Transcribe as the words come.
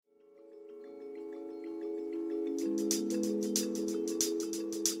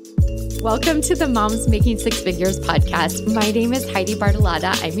Welcome to the Moms Making Six Figures podcast. My name is Heidi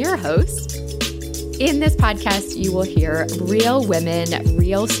Bartolotta. I'm your host. In this podcast, you will hear real women,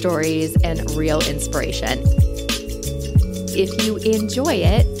 real stories, and real inspiration. If you enjoy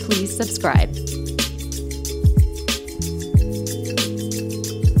it, please subscribe.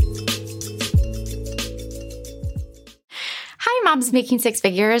 Hi, Moms Making Six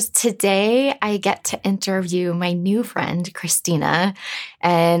Figures. Today, I get to interview my new friend, Christina,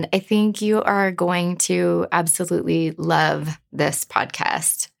 and I think you are going to absolutely love this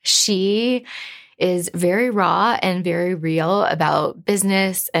podcast. She is very raw and very real about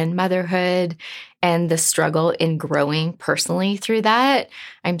business and motherhood and the struggle in growing personally through that.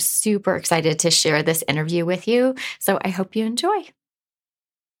 I'm super excited to share this interview with you, so I hope you enjoy.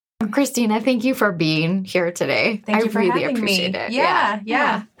 Christina, thank you for being here today. Thank you for really having appreciate me. it.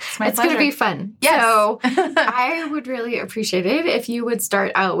 Yeah. It's going to be fun. Yes. So I would really appreciate it if you would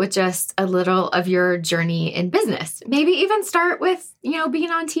start out with just a little of your journey in business. Maybe even start with, being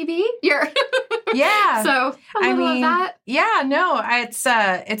on TV. Yeah. So a little of that. Yeah, no,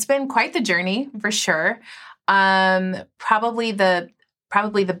 it's been quite the journey for sure. Probably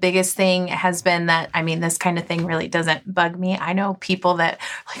the biggest thing has been that, this kind of thing really doesn't bug me. I know people that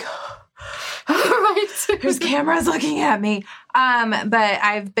are like, right, there's cameras looking at me. But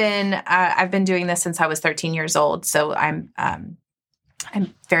I've been doing this since I was 13 years old. So I'm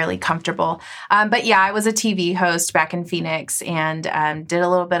fairly comfortable. But yeah, I was a TV host back in Phoenix and did a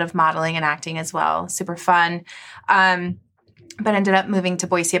little bit of modeling and acting as well. Super fun. But ended up moving to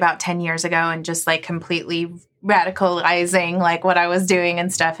Boise about 10 years ago and just completely radicalizing what I was doing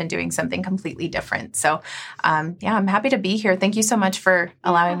and stuff and doing something completely different. So, I'm happy to be here. Thank you so much for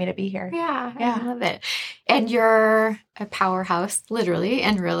allowing me to be here. Yeah, I love it. And you're a powerhouse, literally,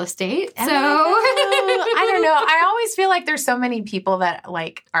 in real estate. So I don't know. I always feel like there's so many people that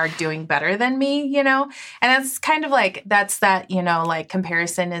are doing better than me, and that's kind of that's that,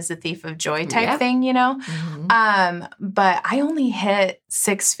 comparison is the thief of joy type thing, Mm-hmm. But I only hit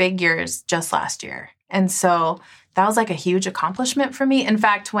six figures just last year. And so that was a huge accomplishment for me. In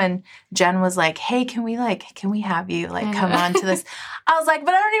fact, when Jen was like, hey, can we have you come on to this? I was like,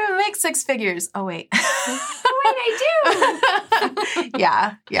 but I don't even make six figures. Oh, wait. I do.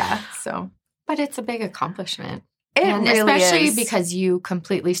 Yeah. So, but it's a big accomplishment. And really especially is. Because you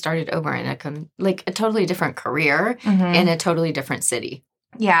completely started over in a totally different career Mm-hmm. in a totally different city.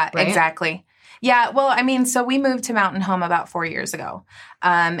 Yeah, right? Exactly. Yeah, well, so we moved to Mountain Home about 4 years ago.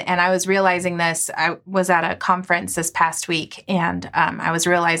 And I was realizing this. I was at a conference this past week, and I was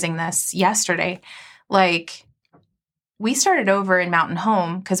realizing this yesterday. We started over in Mountain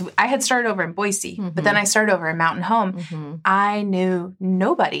Home because I had started over in Boise, mm-hmm. but then I started over in Mountain Home. Mm-hmm. I knew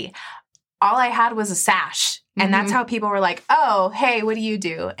nobody. All I had was a sash. And mm-hmm. that's how people were like, oh, hey, what do you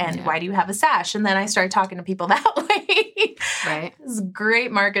do? And why do you have a sash? And then I started talking to people that way. Right. It's a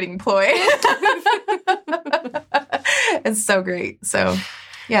great marketing ploy. It's so great. So,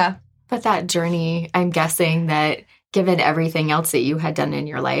 yeah. But that journey, I'm guessing that given everything else that you had done in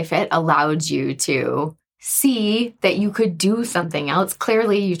your life, it allowed you to see that you could do something else.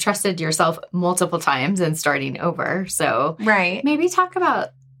 Clearly, you trusted yourself multiple times in starting over. So right. Maybe talk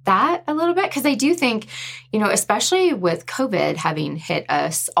about that a little bit, because I do think, especially with COVID having hit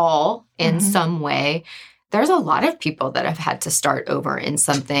us all in mm-hmm. some way, there's a lot of people that have had to start over in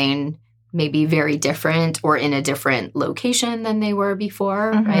something maybe very different or in a different location than they were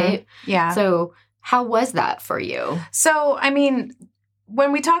before, mm-hmm. right? Yeah. So how was that for you? So,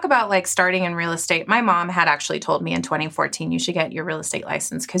 when we talk about starting in real estate, my mom had actually told me in 2014, you should get your real estate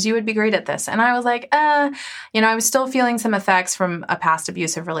license because you would be great at this. And I was like, I was still feeling some effects from a past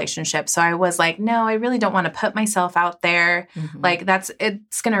abusive relationship. So I was like, no, I really don't want to put myself out there. Mm-hmm.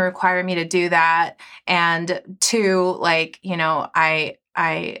 It's going to require me to do that. And two,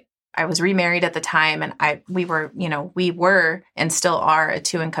 I was remarried at the time and we were and still are a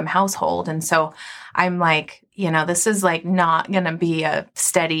 2-income household. And so I'm like, this is not going to be a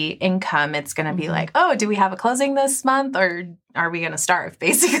steady income. It's going to be mm-hmm. oh, do we have a closing this month or are we going to starve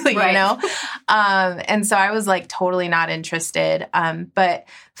basically, right. And so I was totally not interested. But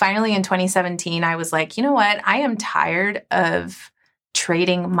finally in 2017, I was like, you know what? I am tired of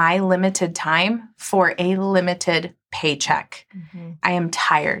trading my limited time for a limited paycheck. Mm-hmm. I am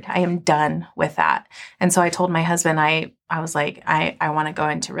tired. I am done with that. And so I told my husband, I was like, I want to go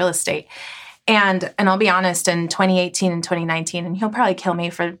into real estate. And I'll be honest, in 2018 and 2019, and he'll probably kill me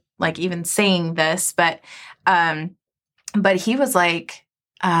for even saying this, but he was like,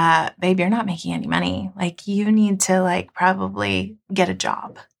 babe, you're not making any money. You need to probably get a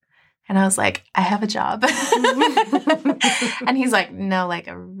job. And I was like, I have a job. And he's like, no, like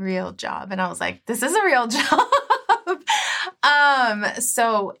a real job. And I was like, this is a real job.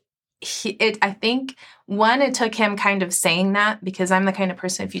 So I think one, it took him kind of saying that, because I'm the kind of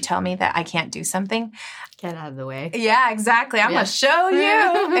person, if you tell me that I can't do something, get out of the way. Yeah, exactly. I'm going to show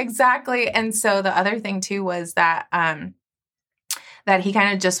you. Exactly. And so the other thing too was that, that he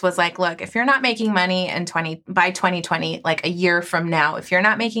kind of just was like, look, if you're not making money by 2020, like a year from now, if you're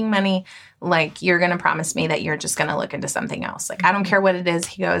not making money, like you're going to promise me that you're just going to look into something else. Like, I don't care what it is.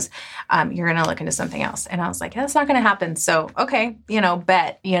 He goes, you're going to look into something else. And I was like, that's not going to happen. So, okay,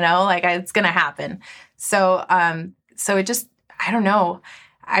 bet, like it's going to happen. So, so it just, I don't know.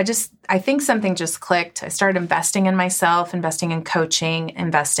 I think something just clicked. I started investing in myself, investing in coaching,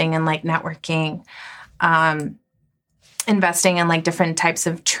 investing in like networking, investing in like different types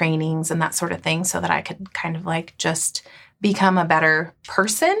of trainings and that sort of thing, so that I could kind of like just become a better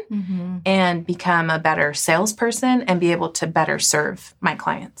person and become a better salesperson and be able to better serve my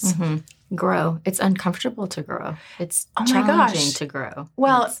clients. Grow. It's uncomfortable to grow. It's challenging to grow.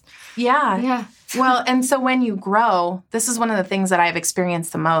 Well, yeah. Well, and so when you grow, this is one of the things that I've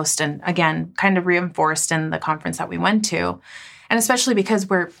experienced the most, and again, kind of reinforced in the conference that we went to, and especially because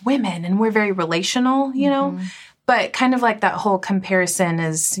we're women and we're very relational, but kind of like that whole comparison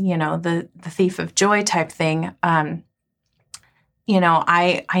is, the thief of joy type thing. I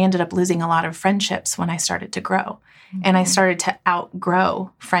ended up losing a lot of friendships when I started to grow, and I started to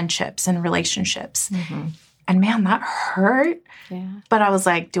outgrow friendships and relationships. And man, that hurt. Yeah. But I was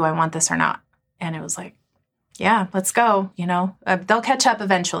like, do I want this or not? And it was like, yeah, let's go. They'll catch up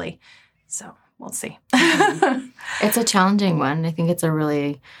eventually. So we'll see. It's a challenging one. I think it's a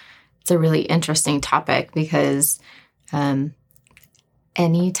really interesting topic, because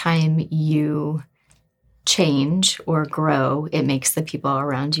anytime you change or grow, it makes the people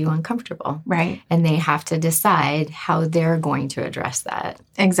around you uncomfortable. Right. And they have to decide how they're going to address that.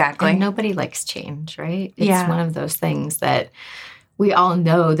 Exactly. And nobody likes change, right? It's one of those things that we all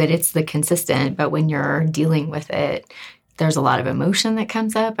know that it's the consistent, but when you're dealing with it, there's a lot of emotion that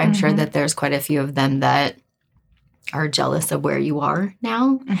comes up. I'm sure that there's quite a few of them that are jealous of where you are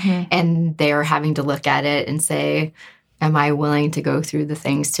now, and they're having to look at it and say, am I willing to go through the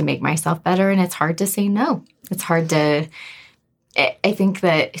things to make myself better? And it's hard to say no. It's hard to, I think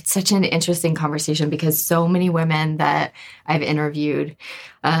that it's such an interesting conversation, because so many women that I've interviewed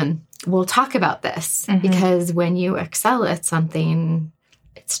will talk about this, because when you excel at something,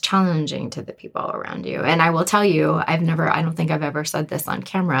 it's challenging to the people around you. And I will tell you, I don't think I've ever said this on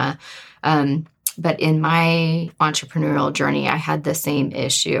camera, but in my entrepreneurial journey, I had the same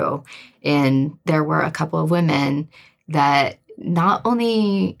issue. And there were a couple of women that not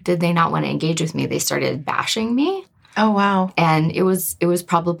only did they not want to engage with me, they started bashing me. Oh, wow. And it was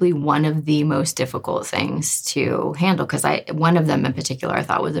probably one of the most difficult things to handle, because one of them in particular I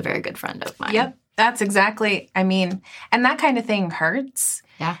thought was a very good friend of mine. Yep. That's exactly, and that kind of thing hurts.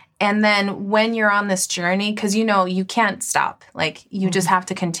 Yeah. And then when you're on this journey, because you can't stop, like you just have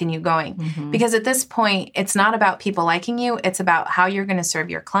to continue going, because at this point, it's not about people liking you. It's about how you're going to serve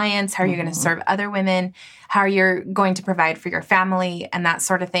your clients, how you're going to serve other women, how you're going to provide for your family and that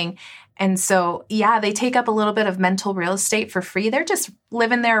sort of thing. And so, they take up a little bit of mental real estate for free. They're just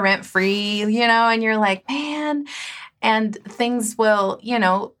living there rent free, and you're like, man. And things will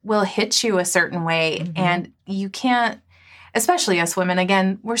hit you a certain way. And you can't, especially us women,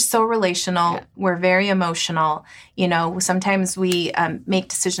 again, we're so relational. Yeah. We're very emotional. Sometimes we make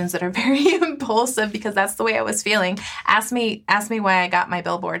decisions that are very impulsive, because that's the way I was feeling. Ask me why I got my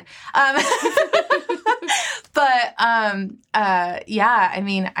billboard. But I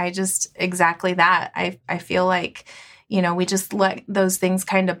just, exactly that. I feel like, we just let those things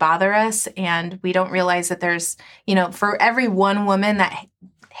kind of bother us, and we don't realize that there's, for every one woman that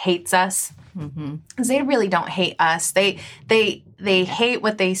hates us, because they really don't hate us. They hate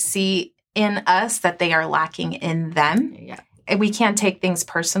what they see in us that they are lacking in them. Yeah. And we can't take things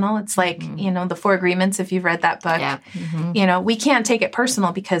personal. It's like, the 4 Agreements, if you've read that book, we can't take it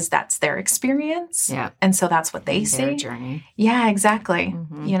personal, because that's their experience. Yeah. And so that's what they see. Their journey. Yeah, exactly.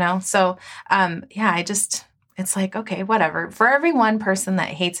 So, it's like, okay, whatever. For every one person that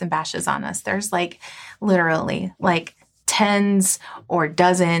hates and bashes on us, there's like literally like tens or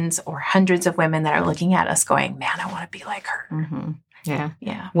dozens or hundreds of women that are looking at us going, man, I want to be like her. Yeah.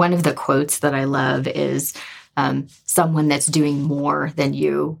 Yeah. One of the quotes that I love is, someone that's doing more than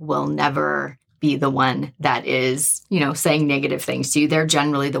you will never be the one that is, saying negative things to you. They're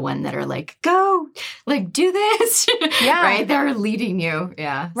generally the one that are like, go, like, do this. Yeah. Right. They're leading you.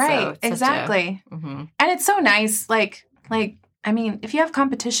 Yeah. Right. So exactly. And it's so nice. Like I mean, if you have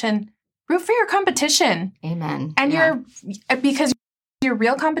competition, root for your competition. Amen. And because your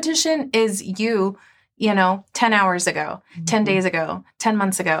real competition is you, 10 hours ago, 10 days ago, 10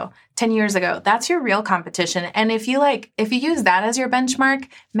 months ago, 10 years ago. That's your real competition. And if you use that as your benchmark,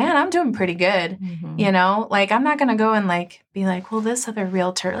 man, I'm doing pretty good. I'm not going to go and be like, well, this other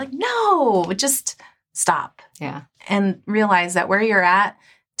realtor, no, just stop. Yeah. And realize that where you're at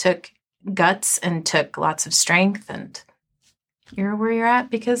took guts and took lots of strength, and you're where you're at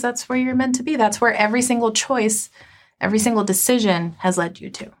because that's where you're meant to be. That's where every single choice, every single decision has led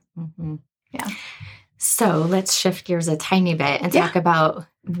you to. Mm-hmm. Yeah. So let's shift gears a tiny bit and talk about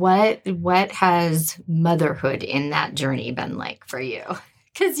what has motherhood in that journey been like for you?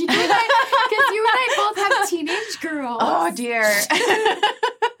 Because you and I both have teenage girls. Oh, dear.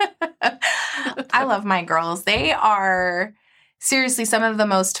 I love my girls. They are seriously some of the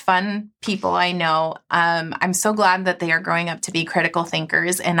most fun people I know. I'm so glad that they are growing up to be critical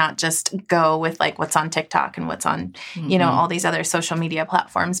thinkers and not just go with what's on TikTok and what's on, all these other social media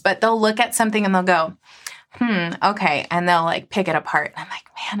platforms. But they'll look at something and they'll go, okay. And they'll pick it apart. And I'm like,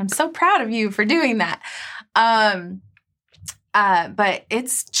 man, I'm so proud of you for doing that. But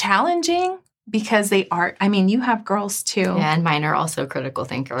it's challenging because they are, you have girls too. Yeah, and mine are also critical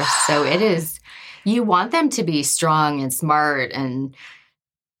thinkers. So it is, you want them to be strong and smart and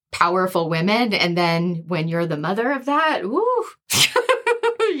powerful women. And then when you're the mother of that, woo.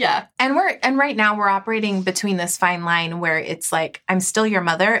 Yeah. And right now we're operating between this fine line where it's I'm still your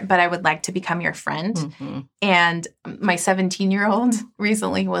mother, but I would like to become your friend. Mm-hmm. And my 17-year-old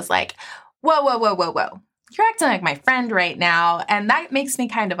recently was like, whoa. You're acting like my friend right now. And that makes me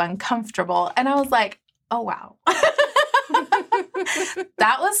kind of uncomfortable. And I was like, oh, wow.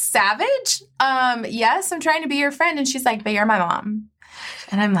 That was savage. Yes, I'm trying to be your friend. And she's like, but you're my mom.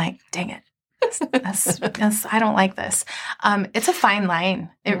 And I'm like, dang it. That's, I don't like this. It's a fine line.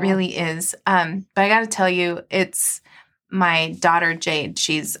 It really is. But I got to tell you, it's my daughter, Jade.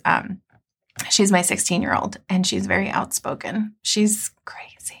 She's my 16-year-old, and she's very outspoken. She's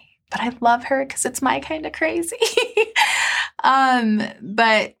crazy. But I love her because it's my kind of crazy.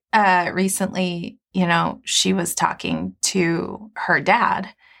 But recently, she was talking to her dad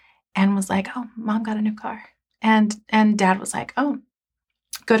and was like, oh, mom got a new car. And dad was like, oh,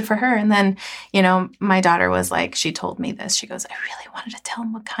 good for her. And then, my daughter was like, she told me this. She goes, I really wanted to tell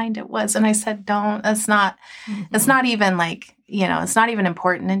him what kind it was. And I said, don't, that's not even it's not even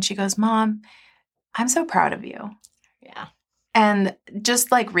important. And she goes, Mom, I'm so proud of you. Yeah. And just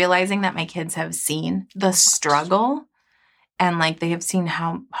realizing that my kids have seen the struggle and they have seen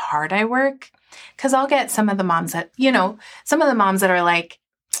how hard I work. Cause I'll get some of the moms that are like,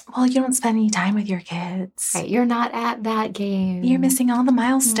 well, you don't spend any time with your kids. Right. You're not at that game. You're missing all the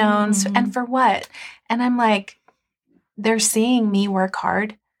milestones. Mm-hmm. And for what? And I'm like, they're seeing me work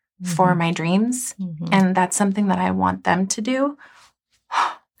hard for my dreams. Mm-hmm. And that's something that I want them to do.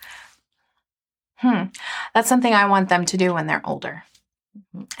 That's something I want them to do when they're older.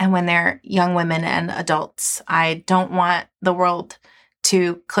 Mm-hmm. And when they're young women and adults. I don't want the world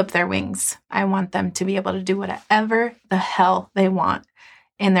to clip their wings. I want them to be able to do whatever the hell they want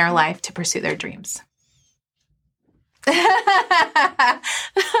in their life to pursue their dreams. You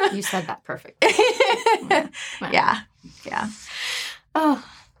said that perfectly. Yeah. Oh,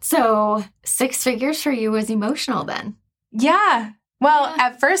 so 6 figures for you was emotional then? Yeah. Well,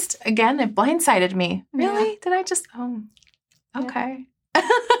 at first, again, it blindsided me. Really? Yeah. Did I just? Oh, okay.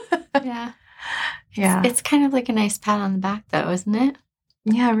 Yeah. Yeah. It's kind of like a nice pat on the back, though, isn't it?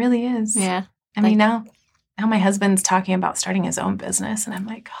 Yeah, it really is. Yeah. I mean, now my husband's talking about starting his own business, and I'm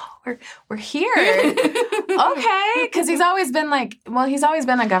like, oh, we're here. Okay. Because he's always been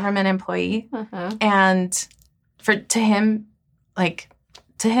a government employee. Uh-huh. And to him,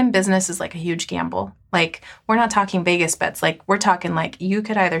 business is like a huge gamble. We're not talking Vegas bets. We're talking you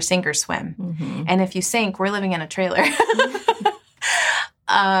could either sink or swim. Mm-hmm. And if you sink, we're living in a trailer.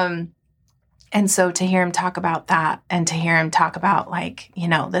 And so to hear him talk about that and to hear him talk about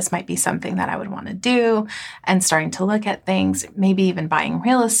this might be something that I would want to do and starting to look at things, maybe even buying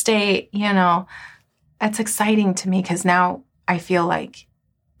real estate, that's exciting to me because now I feel like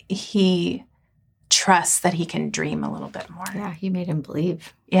he trusts that he can dream a little bit more. Yeah, you made him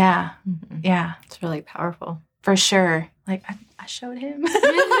believe. Yeah. Mm-hmm. Yeah. It's really powerful. For sure. I showed him.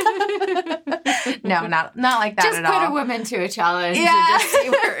 No, not like that just at all. Just put a woman to a challenge and just see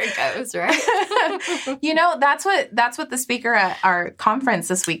where it goes, right? That's what the speaker at our conference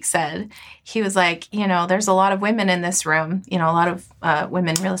this week said. He was like, there's a lot of women in this room, a lot of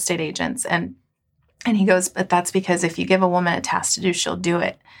women real estate agents. And And he goes, but that's because if you give a woman a task to do, she'll do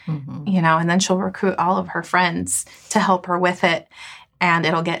it, and then she'll recruit all of her friends to help her with it, and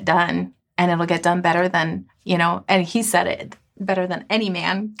it'll get done, and it'll get done better than, and he said it, better than any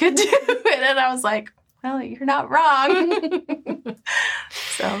man could do it. And I was like, well, you're not wrong.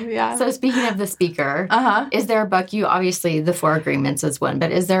 So, yeah. So speaking of the speaker, is there a book, obviously the 4 Agreements is one,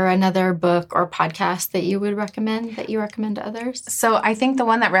 but is there another book or podcast that you would recommend, that you recommend to others? So I think the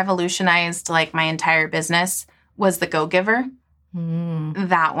one that revolutionized like my entire business was The Go-Giver.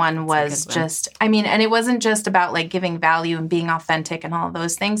 That one was just, and it wasn't just about like giving value and being authentic and all of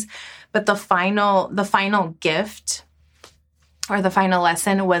those things, but the final gift or the final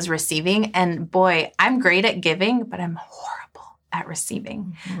lesson was receiving. And boy, I'm great at giving, but I'm horrible at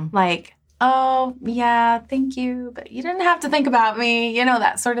receiving. Like, oh yeah, thank you, but you didn't have to think about me,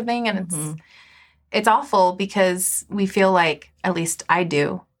 that sort of thing. And it's awful because we feel like, at least I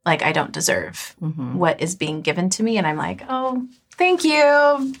do, like I don't deserve what is being given to me. And I'm like, oh, thank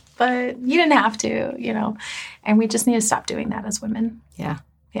you, but you didn't have to, and we just need to stop doing that as women. Yeah.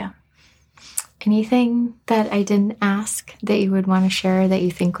 Yeah. Anything that I didn't ask that you would want to share that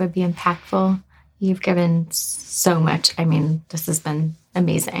you think would be impactful? You've given so much. This has been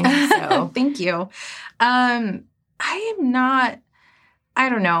amazing. So thank you. I don't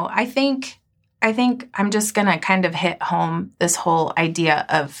know. I think I'm just going to kind of hit home this whole idea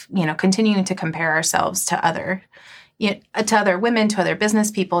of, continuing to compare ourselves to other women, to other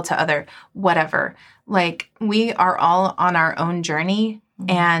business people, to other whatever. Like, we are all on our own journey.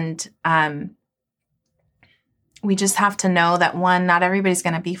 And we just have to know that, 1, not everybody's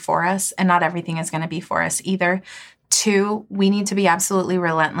going to be for us, and not everything is going to be for us either. 2, we need to be absolutely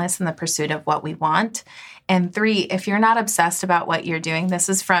relentless in the pursuit of what we want. And 3, if you're not obsessed about what you're doing, this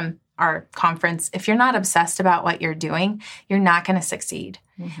is from our conference, if you're not obsessed about what you're doing, you're not going to succeed.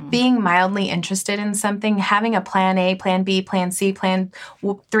 Being mildly interested in something, having a plan A, plan B, plan C, plan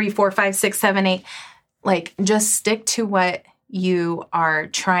 3, 4, 5, 6, 7, 8, like just stick to what you are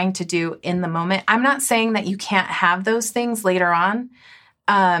trying to do in the moment. I'm not saying that you can't have those things later on,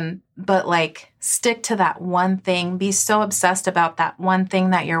 but like stick to that one thing. Be so obsessed about that one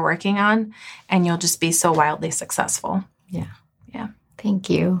thing that you're working on, and you'll just be so wildly successful. Yeah. Yeah. Thank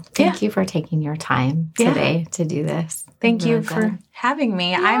you. Thank you for taking your time today to do this. Thank you for having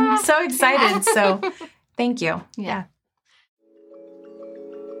me. Yeah. I'm so excited. So thank you. Yeah.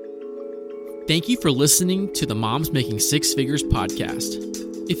 Thank you for listening to the Moms Making Six Figures podcast.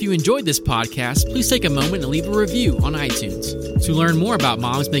 If you enjoyed this podcast, please take a moment and leave a review on iTunes. To learn more about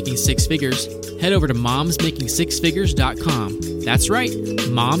Moms Making Six Figures, head over to momsmakingsixfigures.com. That's right,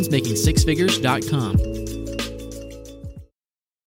 momsmakingsixfigures.com.